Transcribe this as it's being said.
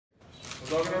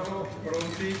Fotografo,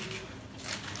 pronti?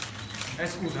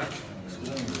 Scusa.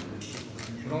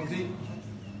 Pronti?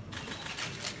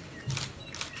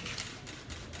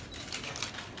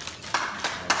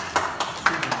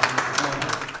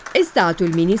 È stato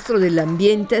il Ministro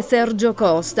dell'Ambiente Sergio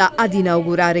Costa ad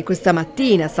inaugurare questa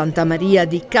mattina a Santa Maria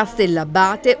di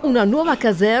Castellabate una nuova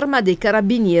caserma dei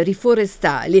Carabinieri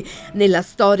Forestali nella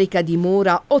storica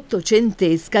dimora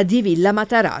ottocentesca di Villa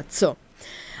Matarazzo.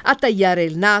 A tagliare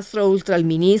il nastro, oltre al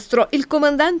Ministro, il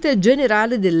comandante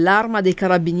generale dell'Arma dei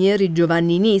Carabinieri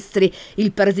Giovanni Nistri,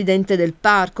 il presidente del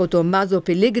parco Tommaso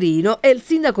Pellegrino e il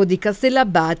sindaco di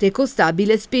Castellabate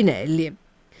Costabile Spinelli.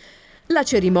 La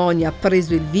cerimonia ha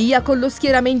preso il via con lo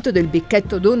schieramento del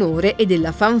bicchetto d'onore e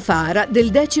della fanfara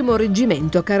del 10°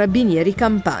 Reggimento Carabinieri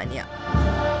Campania.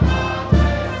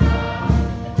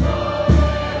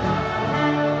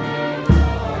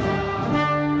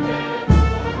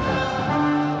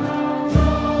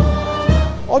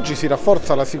 Oggi si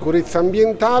rafforza la sicurezza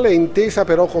ambientale, intesa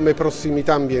però come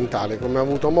prossimità ambientale. Come ho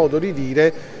avuto modo di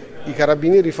dire, i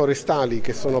carabinieri forestali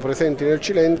che sono presenti nel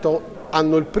Cilento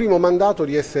hanno il primo mandato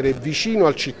di essere vicino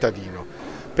al cittadino,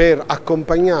 per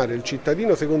accompagnare il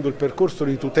cittadino secondo il percorso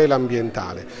di tutela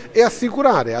ambientale e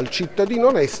assicurare al cittadino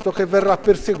onesto che verrà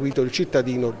perseguito il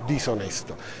cittadino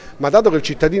disonesto. Ma dato che il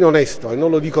cittadino onesto, e non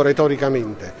lo dico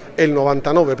retoricamente, è il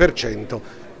 99%,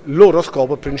 il loro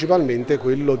scopo è principalmente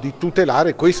quello di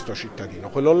tutelare questo cittadino,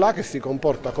 quello là che si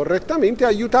comporta correttamente, e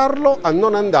aiutarlo a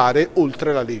non andare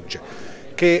oltre la legge,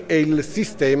 che è il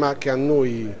sistema che a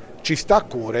noi ci sta a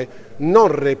cuore, non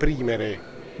reprimere,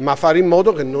 ma fare in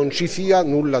modo che non ci sia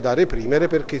nulla da reprimere,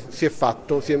 perché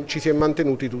ci si è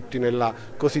mantenuti tutti nella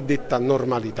cosiddetta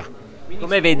normalità.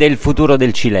 Come vede il futuro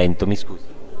del Cilento, mi scusi?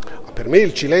 Per me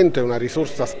il Cilento è una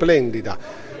risorsa splendida,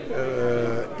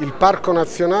 il Parco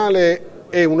Nazionale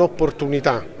è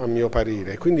un'opportunità a mio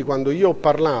parere, quindi quando io ho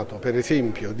parlato per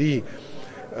esempio di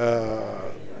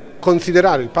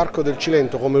considerare il Parco del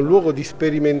Cilento come un luogo di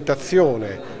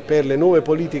sperimentazione per le nuove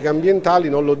politiche ambientali,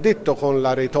 non l'ho detto con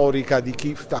la retorica di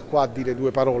chi sta qua a dire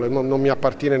due parole, non mi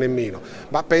appartiene nemmeno,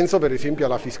 ma penso per esempio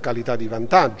alla fiscalità di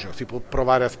vantaggio, si può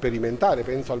provare a sperimentare,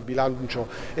 penso al bilancio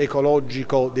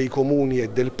ecologico dei comuni e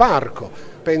del parco,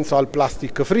 penso al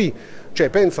plastic free, cioè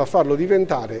penso a farlo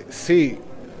diventare, se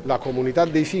la comunità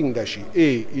dei sindaci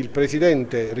e il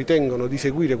presidente ritengono di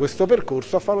seguire questo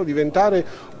percorso, a farlo diventare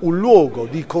un luogo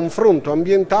di confronto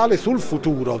ambientale sul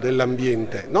futuro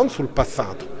dell'ambiente, non sul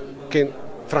passato, che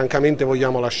francamente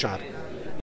vogliamo lasciare.